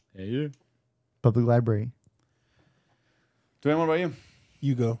 Yeah. Public Library. Dwayne, what about you?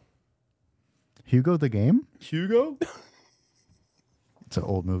 You go. Hugo the Game? Hugo? It's an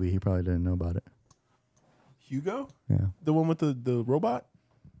old movie. He probably didn't know about it. Hugo? Yeah. The one with the robot?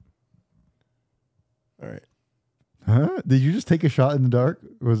 All right. Huh? Did you just take a shot in the dark?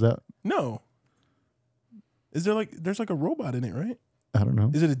 Or was that? No. Is there there's like a robot in it, right? I don't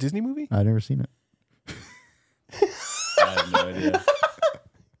know. Is it a Disney movie? I've never seen it. I have no idea.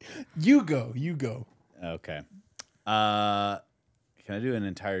 You go. Okay. Can I do an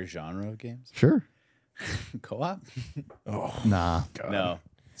entire genre of games? Sure. Co-op? Oh, Nah. God. No.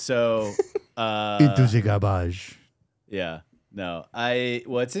 So, Into the garbage. yeah. No.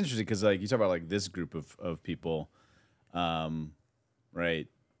 Well, it's interesting because like you talk about like this group of people, right?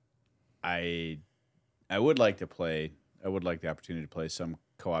 I would like to play. I would like the opportunity to play some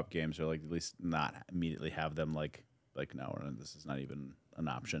co-op games, or like at least not immediately have them like no, this is not even an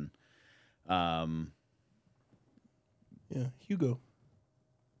option. Yeah, Hugo.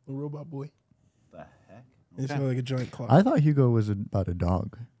 The robot boy. The heck? It's got like a giant clock. I thought Hugo was about a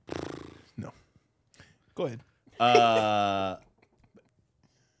dog. No. Go ahead.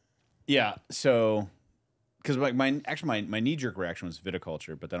 Yeah. So, because like my knee jerk reaction was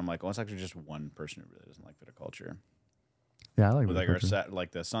viticulture, but then I'm like, well, it's actually just one person who really doesn't like viticulture. Yeah, I like With like viticulture. our set,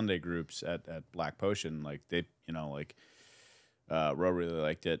 like the Sunday groups at Black Potion, like they, Ro really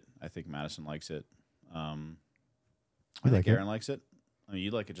liked it. I think Madison likes it. I think like it. Aaron likes it. I mean,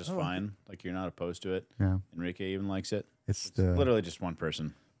 you like it just fine. Like you're not opposed to it. Yeah. Enrique even likes it. It's It's the literally just one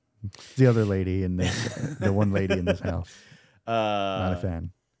person. the other lady in this, the one lady in this house. Not a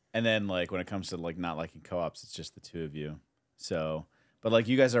fan. And then like when it comes to like not liking co-ops, it's just the two of you. So, but like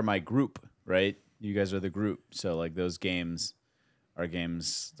you guys are my group, right? You guys are the group. So like those games are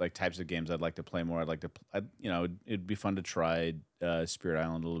games like types of games I'd like to play more. I'd like to, it'd be fun to try Spirit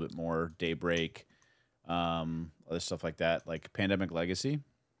Island a little bit more, Daybreak, other stuff like that, like Pandemic Legacy.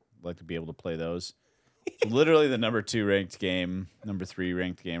 I'd like to be able to play those. Literally the number 2 ranked game, number 3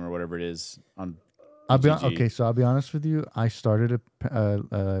 ranked game, or whatever it is on. I'll be GG. okay. So I'll be honest with you. I started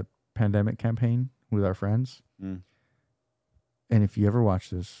a pandemic campaign with our friends, Mm. and if you ever watch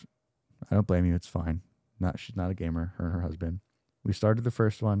this, I don't blame you. It's fine. She's not a gamer. Her and her husband. We started the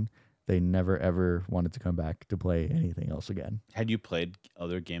first one. They never ever wanted to come back to play anything else again. Had you played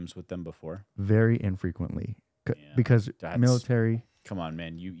other games with them before? Very infrequently, Yeah, because that's- military. Come on,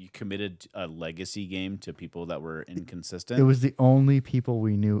 man. You committed a legacy game to people that were inconsistent. It was the only people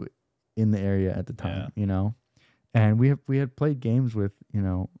we knew in the area at the time, and we had played games with,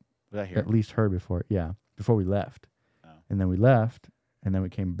 Was that here? at least her before we left. Oh. And then we left, and then we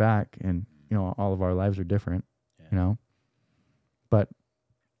came back, and all of our lives are different, Yeah. But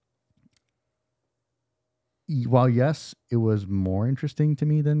while yes, it was more interesting to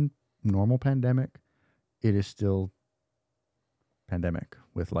me than normal Pandemic, it is still Pandemic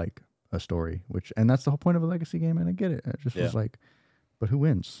with like a story, and that's the whole point of a legacy game, and I get it. It just was like, but who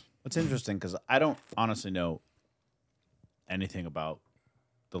wins? What's interesting, because I don't honestly know anything about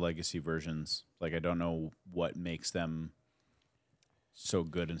the legacy versions. Like, I don't know what makes them so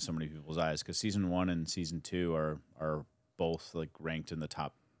good in so many people's eyes. Because season 1 and season 2 are both like ranked in the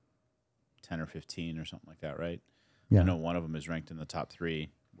top 10 or 15 or something like that, right? Yeah. I know one of them is ranked in the top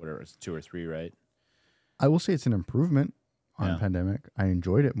 3, whatever it's 2 or 3, right? I will say it's an improvement on Yeah. Pandemic. I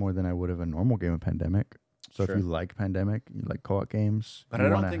enjoyed it more than I would have a normal game of Pandemic. So Sure. if you like Pandemic, you like co-op games, But you I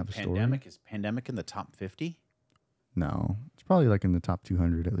don't wanna think have a story. Pandemic in the top 50. No, it's probably like in the top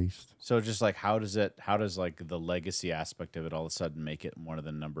 200 at least. So just like how does like the legacy aspect of it all of a sudden make it one of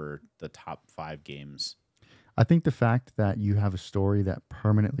the top 5 games? I think the fact that you have a story that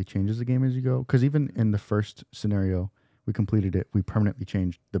permanently changes the game as you go, because even in the first scenario, we completed it, we permanently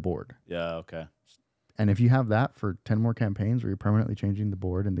changed the board. Yeah, okay. And if you have that for 10 more campaigns where you're permanently changing the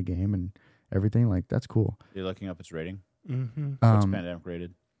board and the game and everything, like that's cool. You're looking up its rating. Mm-hmm. What's Pandemic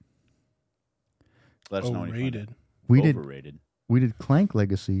rated? Let us know when you find it. Overrated. Overrated. We did Clank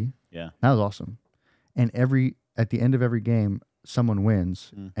Legacy. Yeah. That was awesome. And at the end of every game, someone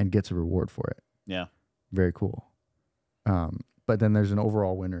wins and gets a reward for it. Yeah. Very cool. But then there's an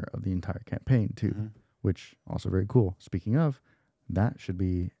overall winner of the entire campaign too, which also very cool. Speaking of, that should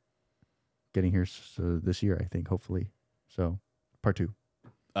be getting here this year, I think, hopefully. So part 2.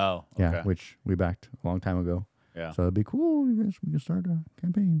 Oh, okay. Yeah, which we backed a long time ago. Yeah. So it'd be cool. You guys, we can start a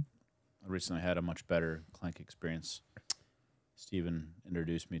campaign. I recently had a much better Clank experience. Steven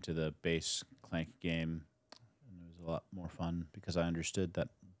introduced me to the base Clank game, and it was a lot more fun because I understood that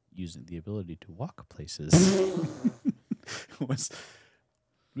using the ability to walk places was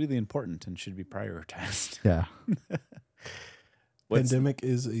really important and should be prioritized. Yeah. Pandemic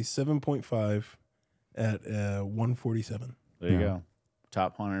is a 7.5 at 147. There you Yeah. go.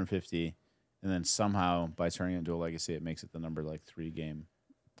 Top 150. And then somehow, by turning it into a legacy, it makes it the number 3 game.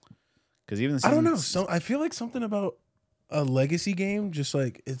 Because even the I don't know. season- I feel like something about a legacy game, just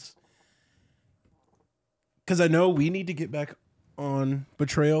like it's. Because I know we need to get back on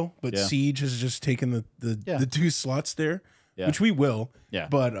Betrayal, but Yeah. Siege has just taken the 2 slots there, Yeah. which we will. Yeah.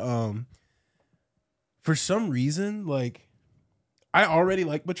 But for some reason, like I already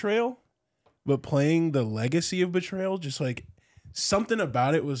like Betrayal, but playing the legacy of Betrayal, just like something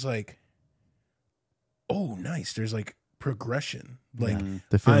about it was like, oh, nice. There's like progression. Like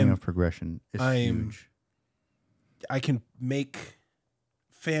The feeling I'm- of progression is I'm- huge. I can make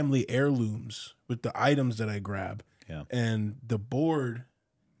family heirlooms with the items that I grab. Yeah. And the board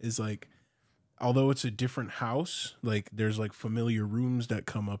is like, although it's a different house, like there's like familiar rooms that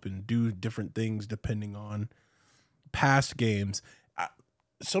come up and do different things depending on past games. I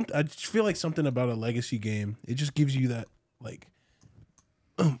just feel like something about a legacy game, it just gives you that like,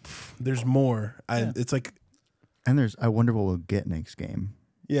 there's more. It's like, And I wonder what we'll get next game.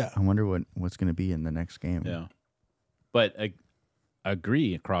 yeah. I wonder what's going to be in the next game. Yeah. But I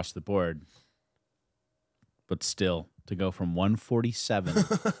agree across the board. But still, to go from 147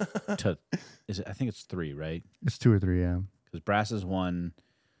 to, I think it's 3, right? It's 2 or 3, yeah. Because Brass is 1.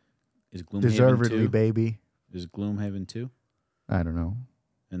 Is Gloomhaven Deservedly, 2? baby. Is Gloomhaven 2? I don't know.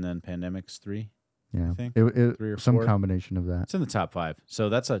 And then Pandemic's 3? Yeah. think? It 3 or some 4? combination of that. It's in the top 5. So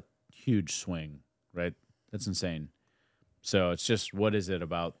that's a huge swing, right? That's insane. So it's just, what is it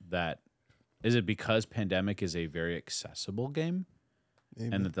about that? Is it because Pandemic is a very accessible game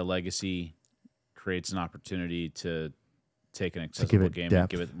Maybe. and that the legacy creates an opportunity to take an give accessible it game and depth.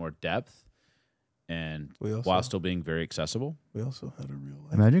 give it more depth and We also- while still being very accessible? We also had a real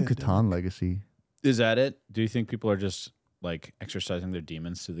life Imagine pandemic. Catan Legacy. Is that it? Do you think people are just like exercising their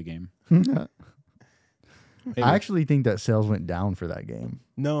demons through the game? I actually think that sales went down for that game.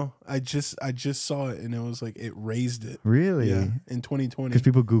 No, I just saw it and it was like it raised it. Really? Yeah, in 2020. Because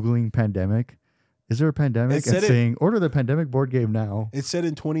people Googling pandemic. Is there a pandemic? It said And it- saying, order the pandemic board game now. It said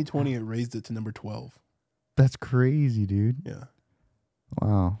in 2020 it raised it to number 12. That's crazy, dude. Yeah.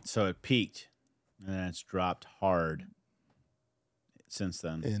 Wow. So it peaked and then it's dropped hard since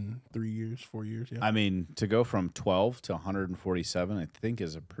then. In 3 years, 4 years. Yeah. I mean, to go from 12 to 147, I think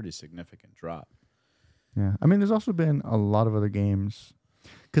is a pretty significant drop. Yeah. I mean, there's also been a lot of other games.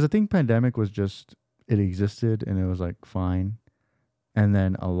 Because I think pandemic was just, it existed and it was like fine. And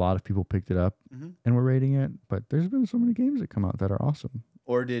then a lot of people picked it up and were rating it. But there's been so many games that come out that are awesome.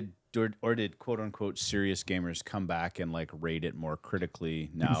 Or did quote unquote serious gamers come back and like rate it more critically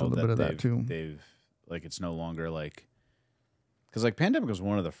now a little that bit of they've, that too. they've like it's no longer like, because like Pandemic was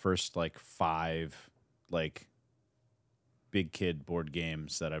one of the first like 5 like big kid board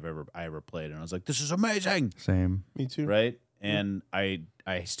games that I ever played, and I was like, this is amazing, Same. Me too. right? And I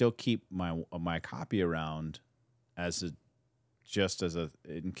still keep my copy around as a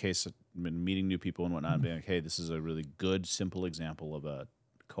in case I've been meeting new people and whatnot, being like, hey, this is a really good simple example of a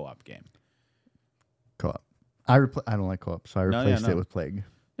co-op game. Co-op. I don't like co-op, so I No, yeah, replaced no. it with Plague.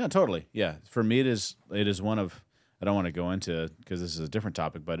 Yeah, totally. Yeah, for me, it is one of. I don't want to go into because this is a different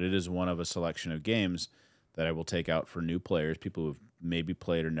topic, but it is one of a selection of games that I will take out for new players, people who've maybe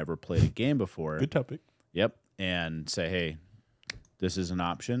played or never played a game before. Good topic. Yep, and say, hey, this is an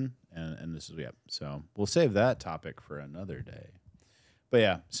option, and this is So we'll save that topic for another day. But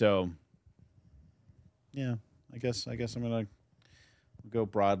yeah, so yeah, I guess I'm gonna go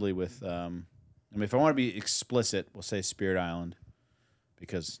broadly with. I mean, if I want to be explicit, we'll say Spirit Island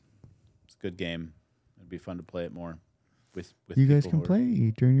because it's a good game. It'd be fun to play it more with You guys people can who are-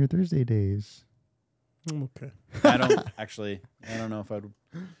 play during your Thursday days. I'm okay. I don't actually. I don't know if I'd.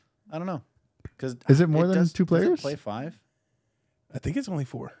 I don't know because Is it more than 2 Does players? it play 5? I think it's only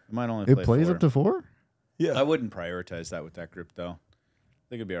 4. It might only. It play plays 4. up to 4? Yeah. I wouldn't prioritize that with that group, though. I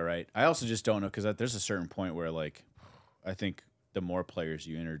think it'd be all right. I also just don't know because there's a certain point where, like, I think the more players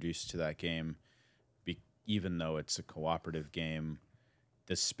you introduce to that game, even though it's a cooperative game,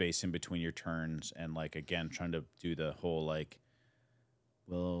 the space in between your turns and, like, again, trying to do the whole, like,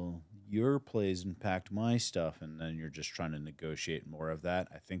 well, your plays impact my stuff, and then you're just trying to negotiate more of that.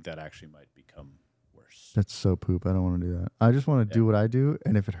 I think that actually might become worse. That's so poop. I don't want to do that. I just want to do what I do,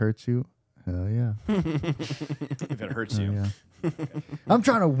 and if it hurts you, hell yeah. If it hurts Hell you. yeah. I'm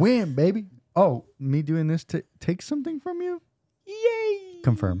trying to win, baby. Oh, me doing this takes something from you? Yay!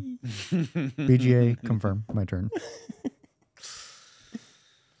 Confirm. BGA, confirm. My turn.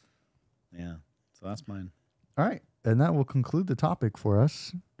 Yeah. So that's mine. All right. And that will conclude the topic for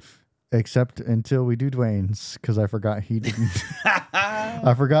us. Except until we do Dwayne's, because I forgot he didn't.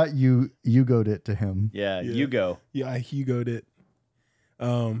 I forgot you go'd it to him. Yeah, you go. Yeah, I Hugo'd it.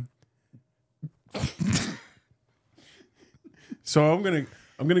 So I'm gonna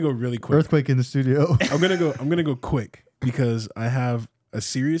go really quick. Earthquake in the studio. I'm gonna go quick because I have a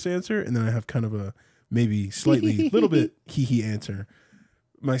serious answer and then I have kind of a maybe slightly little bit hee answer.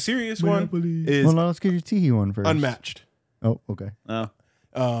 My serious one is Well, no, let's get your Teehee one first. Unmatched. Oh, okay. Oh,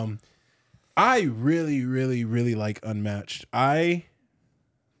 I really, really, really like Unmatched. I,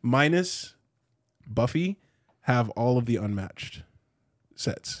 minus Buffy, have all of the Unmatched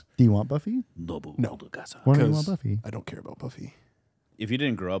sets. Do you want Buffy? No. Why don't you 'Cause want Buffy? I don't care about Buffy. if you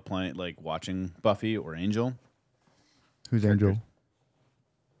didn't grow up playing like watching Buffy or Angel, Who's Angel?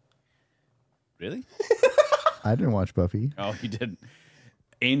 really? I didn't watch Buffy. Oh, you didn't.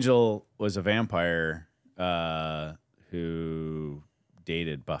 Angel was a vampire who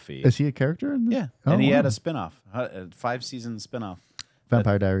dated Buffy. Is he a character? In this? Yeah, Oh, and he had wow. a spin-off, a 5-season spin-off.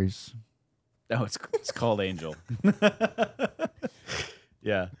 Vampire Diaries. No, it's called Angel.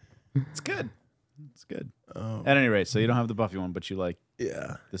 Yeah, it's good. It's good. At any rate, so you don't have the Buffy one, but you like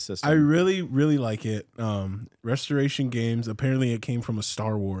Yeah. the system. I really, really like it. Restoration Games. Apparently, it came from a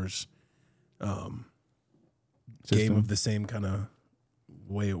Star Wars game System. of the same kind of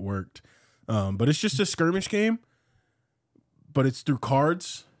way it worked. But it's just a skirmish game, but it's through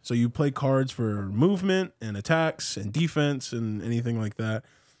cards. So you play cards for movement and attacks and defense and anything like that.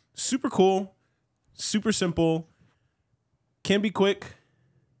 Super cool, super simple, can be quick.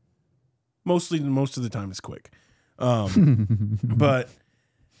 Most of the time it's quick. But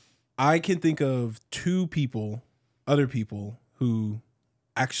I can think of other people who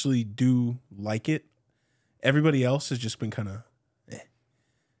actually do like it. Everybody else has just been kind of,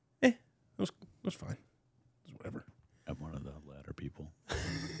 it was fine. It was whatever. I'm one of the latter people.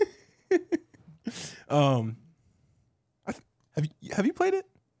 Have you played it?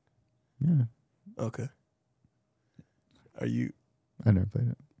 Yeah. Okay. Are you? I never played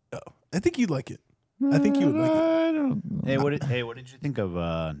it. Oh, I think you'd like it. I think you would like it. I don't know. Hey, what did you think of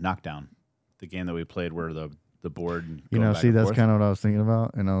Knockdown, the game that we played where the board? You go know, back see, and that's forth? kind of what I was thinking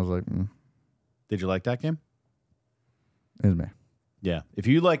about. And I was like, Did you like that game? it's me. Yeah. If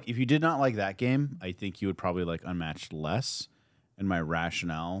you did not like that game, I think you would probably like Unmatched less. And my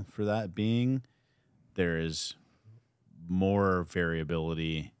rationale for that being there is more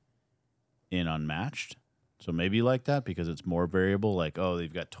variability in Unmatched. So maybe you like that because it's more variable. Like, oh,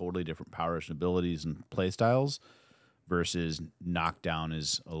 they've got totally different powers and abilities and play styles versus Knockdown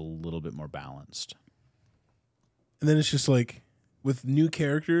is a little bit more balanced. And then it's just like with new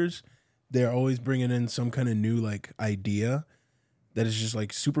characters, they're always bringing in some kind of new like idea that is just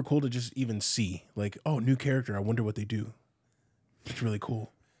like super cool to just even see. Like, oh, new character. I wonder what they do. It's really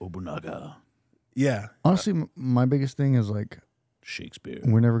cool. Obunaga, Yeah. Honestly, my biggest thing is like, Shakespeare.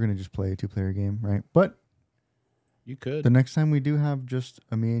 we're never going to just play a 2-player game, right? But You could. the next time we do have just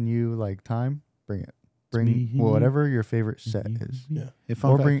a me and you like time, bring it. Bring me. whatever your favorite set is. Yeah. Hey,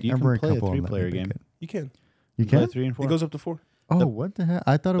 fun fact, bring, you or can bring play a and let me 3-player pick game. it. You can. You Play can? 3 and 4. It goes up to 4. Oh, what the heck?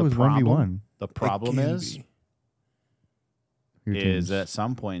 I thought it was 1v1. The problem It can is be. Your is teams. at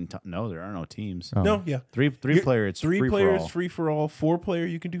some point in time, no, there are no teams. Oh. No, yeah. Three player, it's Three free players, for all. free for all. 4 player,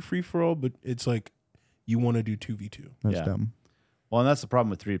 you can do free for all, but it's like you want to do 2v2. That's Yeah. dumb. Well, and that's the problem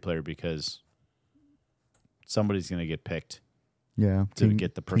with 3 player because somebody's going to get picked Yeah. to King-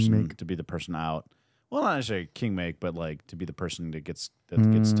 get the King person make- to be the person out. Well, not necessarily king make, but like to be the person that gets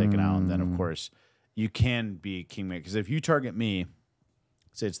taken out. And then of course you can be king make because if you target me,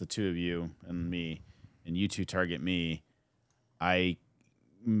 say it's the 2 of you and me, and you 2 target me, I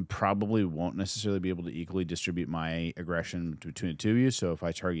probably won't necessarily be able to equally distribute my aggression between the 2 of you. So if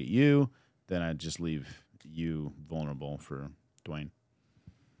I target you, then I just leave you vulnerable for Dwayne.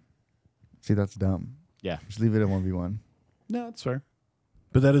 See, that's dumb. Yeah. Just leave it at 1v1. No, that's fair.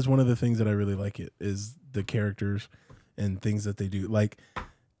 But that is one of the things that I really like it is the characters and things that they do. Like,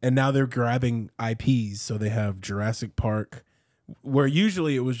 and now they're grabbing IPs. So they have Jurassic Park, where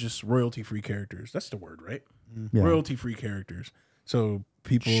usually it was just royalty-free characters. That's the word, right? Yeah. Royalty-free characters. So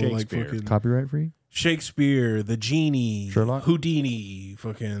people like Shakespeare. fucking Copyright free? Shakespeare, the Genie, Sherlock? Houdini,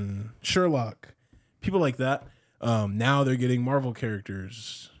 fucking Sherlock, people like that. Now they're getting Marvel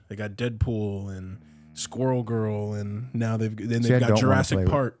characters. They got Deadpool and Squirrel Girl, and now they've See, I got don't wanna Jurassic play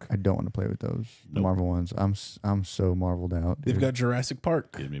with- Park. I don't want to play with those the Nope. Marvel ones. I'm so marveled out. They've dude. got Jurassic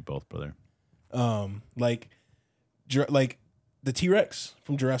Park. Give me both, brother. Like the T-Rex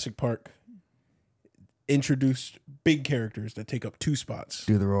from Jurassic Park introduced big characters that take up 2 spots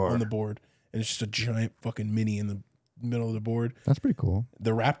Do the roar. on the board, and it's just a giant fucking mini in the middle of the board. That's pretty cool.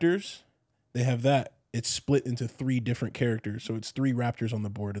 The Raptors, they have that. It's split into 3 different characters, so it's 3 Raptors on the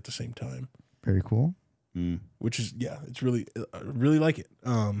board at the same time. Very cool. Which is it's really I really like it.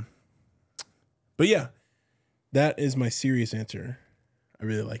 But yeah, that is my serious answer. I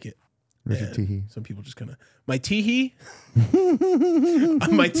really like it. Where's your And tee-hee? some people just kind of my tee-hee.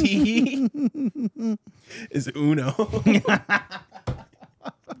 My tee-hee is Uno.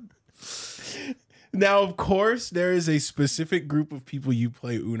 Now, of course, there is a specific group of people you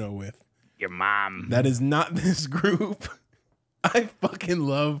play Uno with. Your mom. That is not this group. I fucking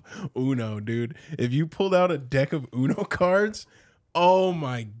love Uno, dude. If you pulled out a deck of Uno cards, oh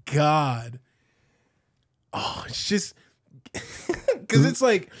my God. Oh, it's just because it's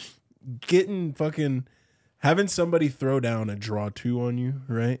like getting fucking having somebody throw down a draw 2 on you,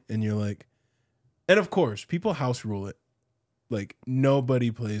 right? And you're like, and of course, people house rule it. Like nobody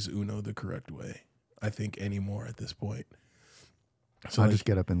plays Uno the correct way, I think, anymore at this point. So I'll like, just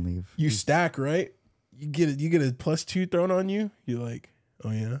get up and leave. you stack, right? You get a +2 thrown on you. You're like,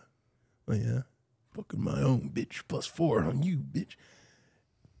 oh yeah, fucking my own bitch. +4 on you, bitch.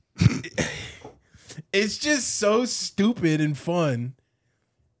 It's just so stupid and fun.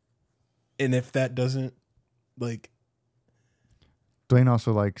 And if that doesn't like, Dwayne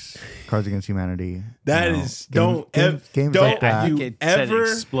also likes Cards Against Humanity. that You know, is games don't like that. I think you it said ever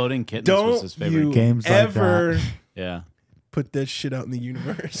Exploding Kittens don't was his favorite. you Games like ever that. Yeah. put that shit out in the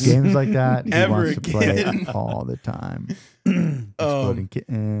universe. Games like that he Ever wants to play again. all the time. Exploding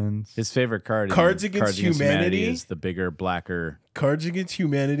Kittens. His favorite card in Cards Against Humanity is the bigger, blacker. Cards Against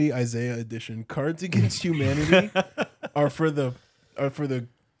Humanity Isaiah edition. Cards Against Humanity are for the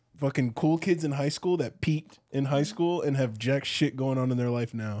fucking cool kids in high school that peaked in high school and have jack shit going on in their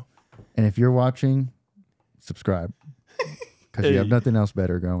life now. And if you're watching, subscribe. Because you have nothing else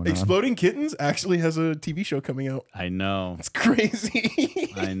better going on. Exploding Kittens actually has a TV show coming out. I know. It's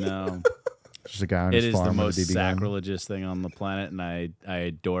crazy. I know. Just a guy on It his is the farm with most a BB gun. sacrilegious thing on the planet, and I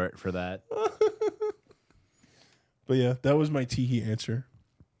adore it for that. But yeah, that was my Teehee answer.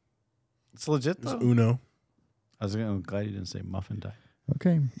 It's legit, It was though. Uno. I'm glad you didn't say muffin tie.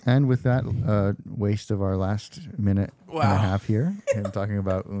 Okay. And with that waste of our last minute and a Wow. half here and talking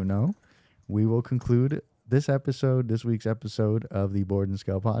about Uno, we will conclude this week's episode of the Board and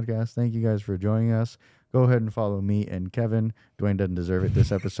Scale podcast. Thank you guys for joining us. Go ahead and follow me and Kevin. Dwayne doesn't deserve it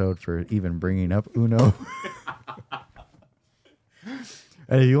this episode for even bringing up Uno.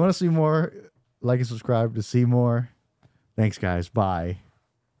 And if you want to see more, like and subscribe to see more. Thanks, guys. Bye.